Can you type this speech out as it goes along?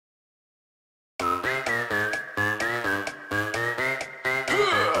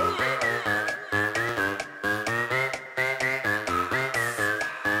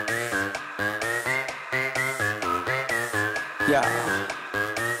Yeah.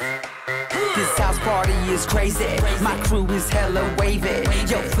 This house party is crazy. My crew is hella wavy.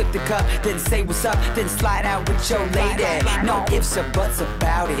 Yo, flip the cup, then say what's up, then slide out with your lady. No ifs or buts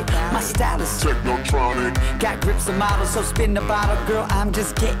about it. My style is technotronic. Got grips and models, so spin the bottle, girl. I'm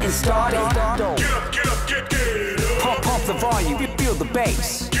just getting started. Get up, get up. Pump the volume, feel the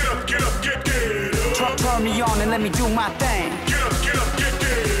bass. Get up, get up. Turn me on and let me do my thing. Get up, get up.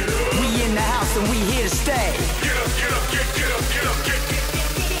 We in the house and we here to stay. Get up, get up, get up, get up, get up.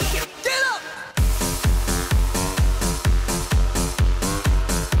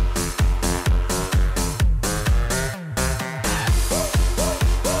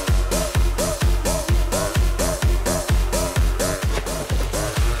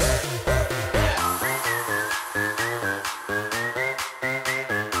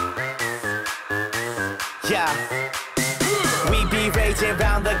 Yeah, we be raging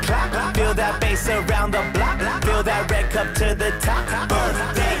round the clock. Feel that bass around the block. Feel that red cup to the top.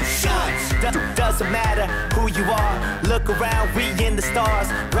 Birthday shots. Doesn't matter who you are. Look around, we in the stars.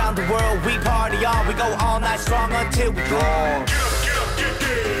 Round the world, we party on. We go all night strong until we gone. Get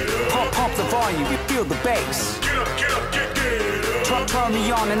up. Pump the volume, feel the bass. Get up. Turn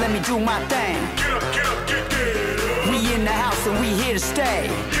me on and let me do my thing. Get up. We in the house and we here to stay.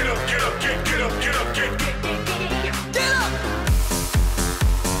 Get up, get up, get up, get up, get up.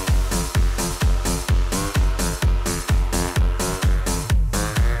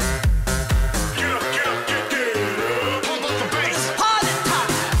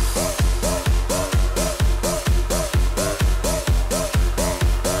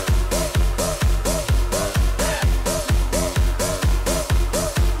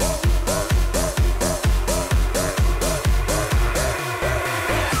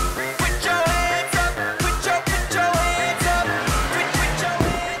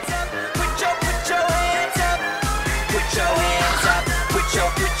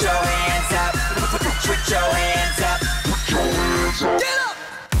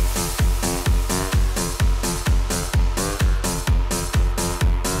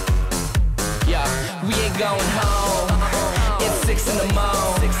 We ain't going home. It's 6 in the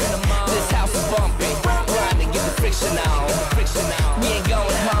morning. This house is bumping. Grinding, get the friction on.